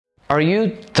Are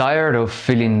you tired of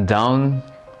feeling down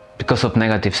because of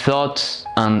negative thoughts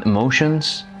and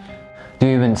emotions? Do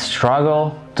you even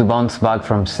struggle to bounce back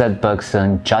from setbacks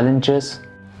and challenges?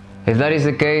 If that is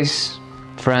the case,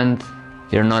 friend,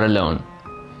 you're not alone.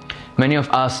 Many of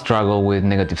us struggle with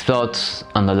negative thoughts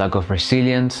and a lack of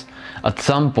resilience at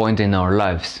some point in our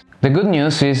lives. The good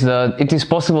news is that it is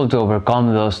possible to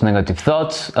overcome those negative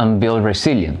thoughts and build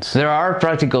resilience. There are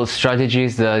practical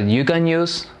strategies that you can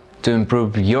use to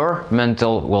improve your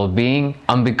mental well-being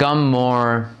and become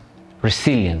more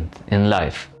resilient in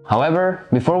life. However,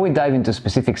 before we dive into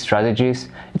specific strategies,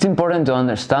 it's important to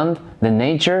understand the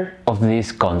nature of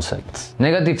these concepts.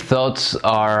 Negative thoughts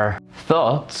are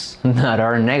thoughts that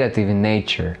are negative in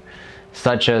nature,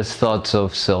 such as thoughts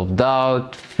of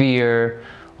self-doubt, fear,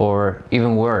 or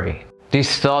even worry.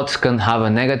 These thoughts can have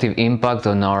a negative impact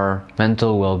on our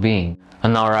mental well-being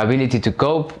and our ability to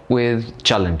cope with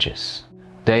challenges.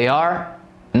 They are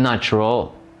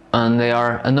natural and they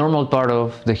are a normal part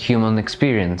of the human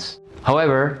experience.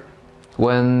 However,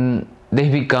 when they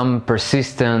become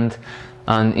persistent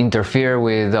and interfere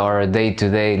with our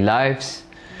day-to-day lives,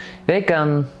 they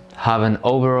can have an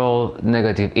overall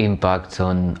negative impact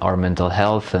on our mental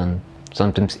health and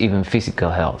sometimes even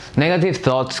physical health. Negative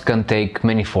thoughts can take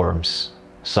many forms,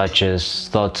 such as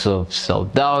thoughts of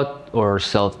self-doubt or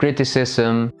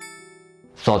self-criticism,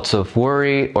 thoughts of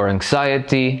worry or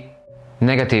anxiety,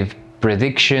 negative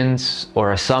predictions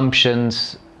or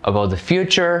assumptions about the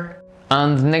future,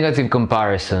 and negative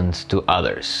comparisons to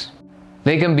others.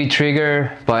 They can be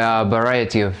triggered by a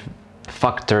variety of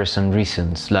factors and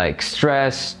reasons like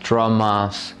stress,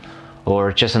 traumas,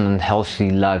 or just an unhealthy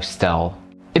lifestyle.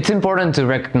 It's important to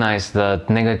recognize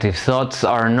that negative thoughts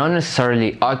are not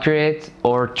necessarily accurate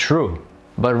or true,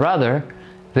 but rather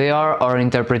they are our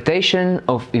interpretation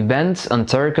of events and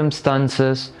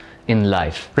circumstances in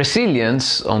life.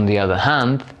 Resilience, on the other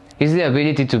hand, is the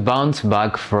ability to bounce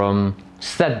back from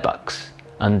setbacks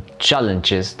and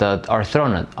challenges that are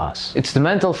thrown at us. It's the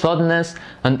mental toughness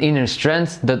and inner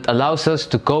strength that allows us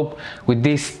to cope with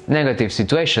these negative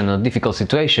situations or difficult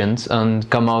situations and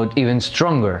come out even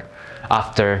stronger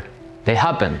after they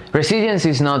happen. Resilience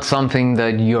is not something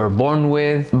that you're born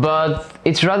with, but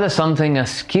it's rather a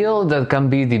skill that can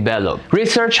be developed.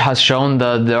 Research has shown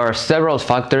that there are several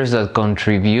factors that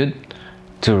contribute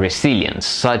to resilience,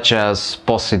 such as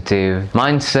positive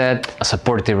mindset, a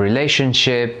supportive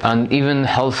relationship, and even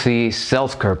healthy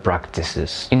self-care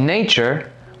practices. In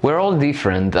nature, we're all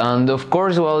different, and of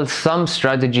course, while some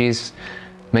strategies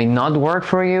may not work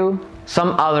for you, some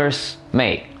others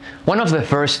may. One of the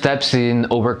first steps in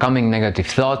overcoming negative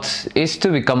thoughts is to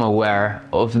become aware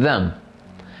of them.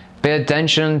 Pay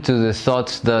attention to the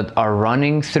thoughts that are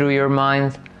running through your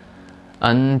mind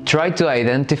and try to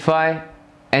identify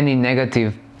any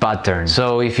negative pattern.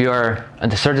 So if you're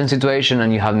at a certain situation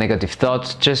and you have negative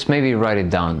thoughts, just maybe write it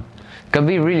down. It can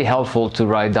be really helpful to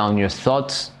write down your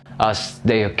thoughts as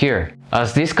they occur,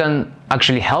 as this can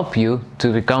actually help you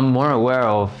to become more aware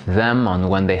of them and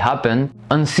when they happen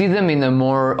and see them in a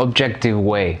more objective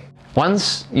way.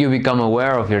 Once you become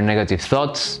aware of your negative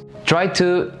thoughts, try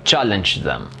to challenge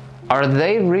them. Are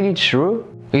they really true?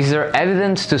 Is there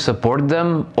evidence to support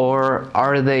them, or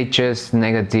are they just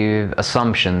negative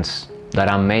assumptions that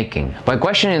I'm making? By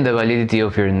questioning the validity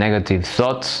of your negative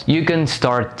thoughts, you can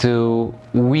start to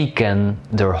weaken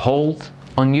their hold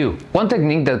on you. One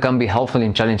technique that can be helpful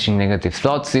in challenging negative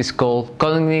thoughts is called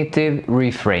cognitive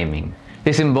reframing.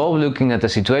 This involves looking at a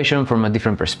situation from a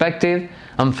different perspective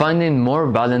and finding more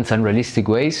balanced and realistic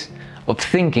ways of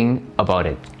thinking about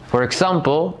it. For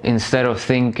example, instead of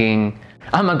thinking,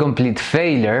 "I'm a complete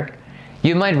failure,"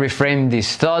 you might reframe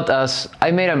this thought as,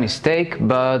 "I made a mistake,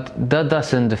 but that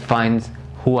doesn't define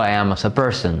who I am as a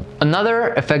person."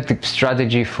 Another effective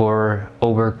strategy for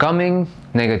overcoming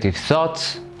negative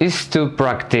thoughts is to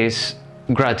practice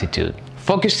gratitude.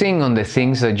 Focusing on the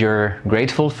things that you're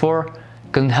grateful for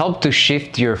can help to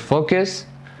shift your focus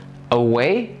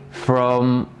away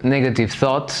from negative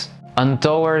thoughts and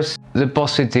towards the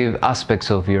positive aspects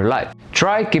of your life.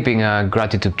 Try keeping a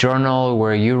gratitude journal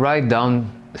where you write down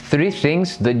 3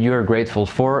 things that you're grateful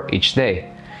for each day.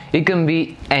 It can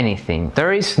be anything.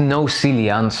 There is no silly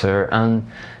answer, and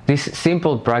this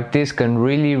simple practice can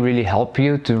really help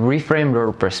you to reframe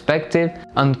your perspective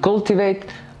and cultivate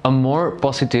a more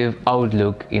positive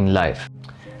outlook in life.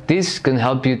 This can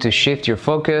help you to shift your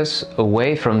focus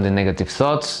away from the negative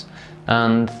thoughts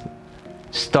and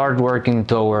start working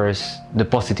towards the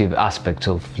positive aspects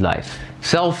of life.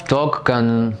 Self-talk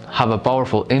can have a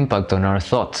powerful impact on our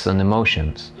thoughts and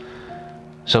emotions.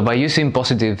 So by using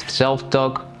positive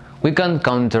self-talk, we can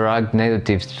counteract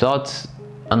negative thoughts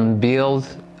and build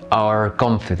our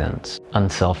confidence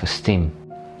and self-esteem.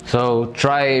 So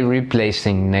try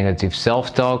replacing negative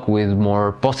self-talk with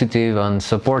more positive and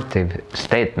supportive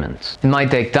statements. It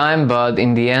might take time, but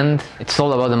in the end, it's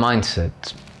all about the mindset.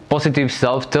 Positive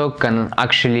self-talk can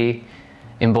actually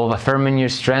involve affirming your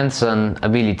strengths and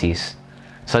abilities,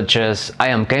 such as I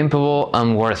am capable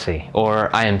and worthy,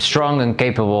 or I am strong and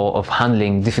capable of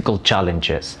handling difficult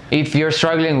challenges. If you're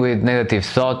struggling with negative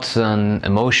thoughts and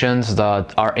emotions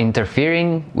that are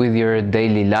interfering with your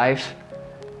daily life,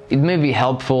 it may be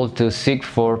helpful to seek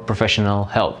for professional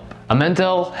help. A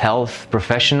mental health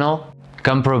professional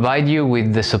can provide you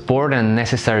with the support and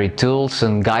necessary tools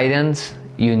and guidance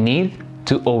you need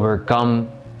to overcome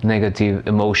negative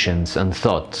emotions and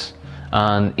thoughts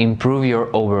and improve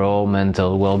your overall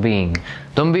mental well-being.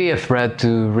 Don't be afraid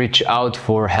to reach out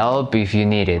for help if you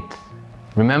need it.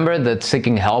 Remember that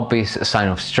seeking help is a sign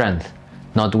of strength,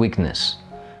 not weakness.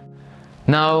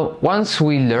 Now, once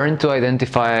we learn to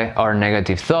identify our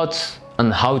negative thoughts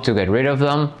and how to get rid of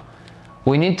them,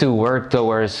 we need to work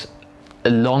towards a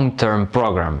long-term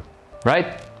program,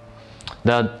 right?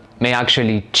 That may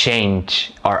actually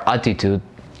change our attitude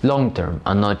long-term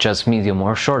and not just medium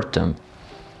or short-term.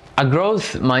 A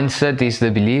growth mindset is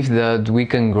the belief that we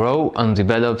can grow and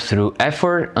develop through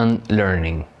effort and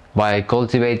learning. By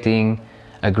cultivating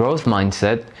a growth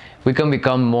mindset, we can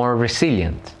become more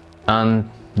resilient and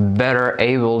better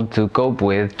able to cope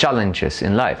with challenges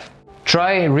in life.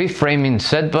 Try reframing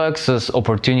setbacks as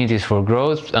opportunities for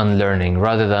growth and learning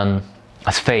rather than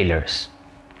as failures.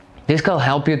 This can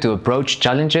help you to approach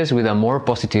challenges with a more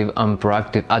positive and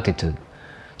proactive attitude.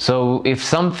 So if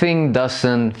something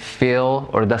doesn't feel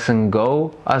or doesn't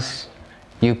go as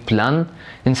you plan,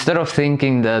 instead of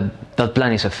thinking that that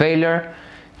plan is a failure,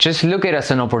 just look at it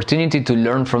as an opportunity to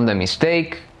learn from the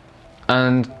mistake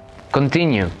and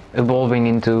continue evolving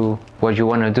into what you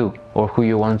want to do or who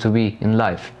you want to be in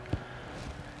life.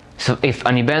 So if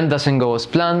an event doesn't go as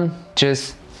planned,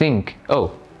 just think,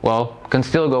 oh, well, can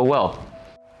still go well.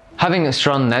 Having a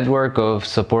strong network of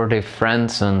supportive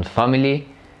friends and family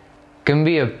can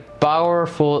be a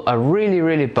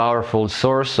really powerful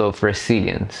source of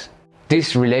resilience.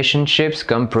 These relationships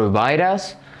can provide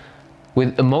us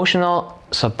with emotional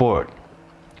support,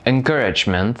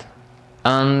 encouragement,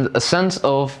 and a sense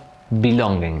of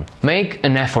belonging. Make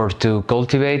an effort to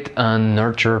cultivate and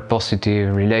nurture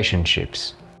positive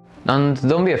relationships. And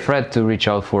don't be afraid to reach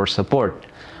out for support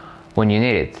when you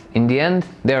need it. In the end,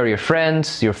 they are your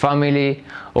friends, your family,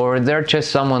 or they're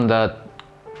just someone that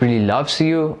really loves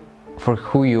you for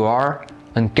who you are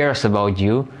and cares about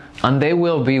you, and they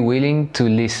will be willing to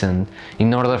listen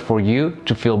in order for you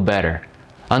to feel better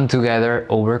and together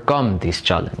overcome this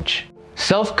challenge.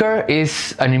 Self-care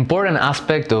is an important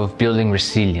aspect of building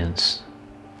resilience.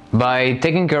 By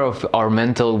taking care of our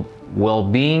mental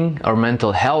well-being, our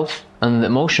mental health, and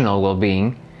emotional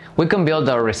well-being, we can build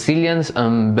our resilience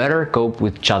and better cope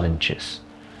with challenges.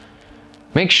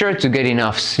 Make sure to get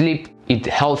enough sleep, eat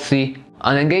healthy,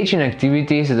 and engage in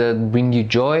activities that bring you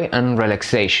joy and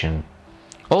relaxation.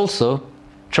 Also,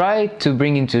 try to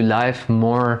bring into life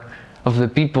more of the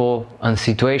people and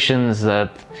situations that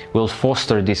will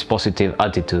foster this positive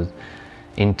attitude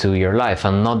into your life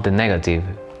and not the negative.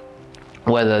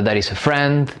 Whether that is a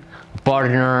friend, a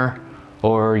partner,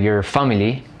 or your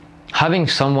family, having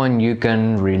someone you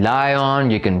can rely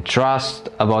on, you can trust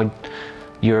about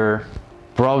your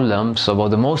problems, about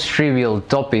the most trivial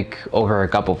topic over a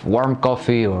cup of warm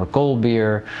coffee or cold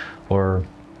beer or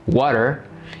water,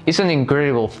 is an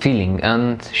incredible feeling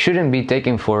and shouldn't be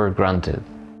taken for granted.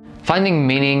 Finding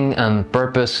meaning and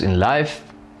purpose in life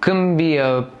can be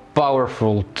a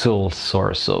powerful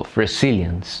source of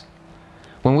resilience.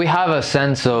 When we have a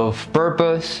sense of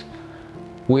purpose,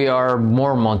 we are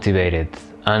more motivated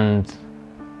and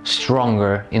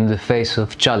stronger in the face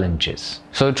of challenges.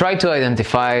 So try to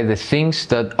identify the things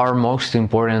that are most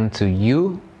important to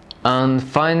you and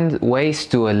find ways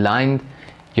to align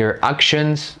your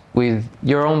actions with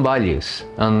your own values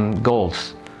and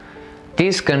goals.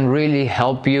 This can really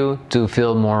help you to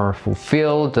feel more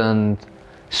fulfilled and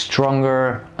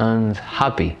stronger and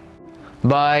happy.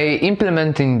 By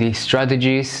implementing these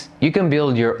strategies, you can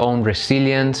build your own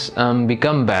resilience and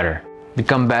become better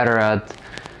at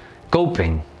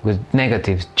coping with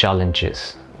negative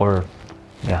challenges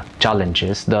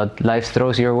challenges that life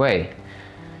throws your way.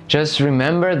 Just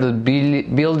remember that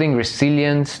building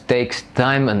resilience takes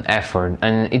time and effort,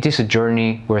 and it is a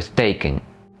journey worth taking.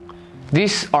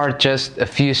 These are just a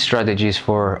few strategies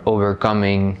for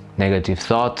overcoming negative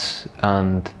thoughts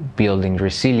and building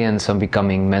resilience and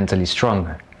becoming mentally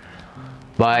stronger.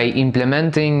 By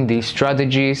implementing these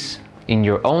strategies in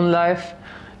your own life,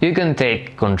 You can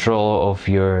take control of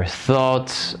your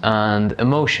thoughts and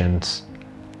emotions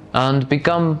and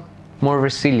become more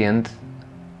resilient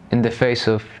in the face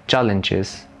of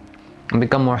challenges and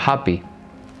become more happy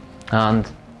and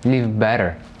live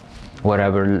better,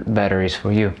 whatever better is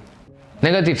for you.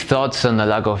 Negative thoughts and a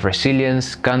lack of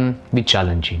resilience can be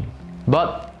challenging,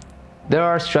 but there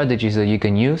are strategies that you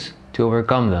can use to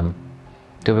overcome them,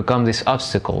 to overcome these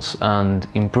obstacles and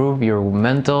improve your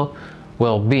mental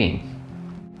well-being.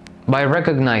 By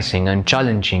recognizing and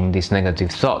challenging these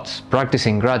negative thoughts,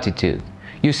 practicing gratitude,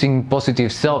 using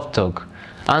positive self-talk,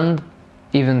 and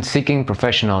even seeking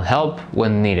professional help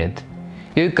when needed,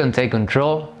 you can take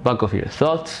control back of your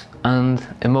thoughts and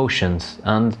emotions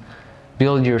and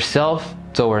build yourself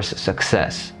towards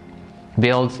success.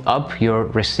 Build up your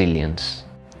resilience.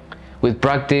 With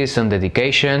practice and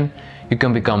dedication, you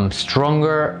can become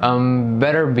stronger and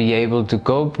better be able to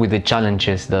cope with the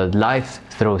challenges that life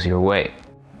throws your way.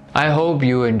 I hope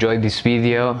you enjoyed this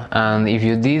video, and if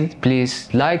you did,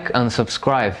 please like and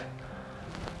subscribe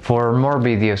for more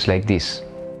videos like this.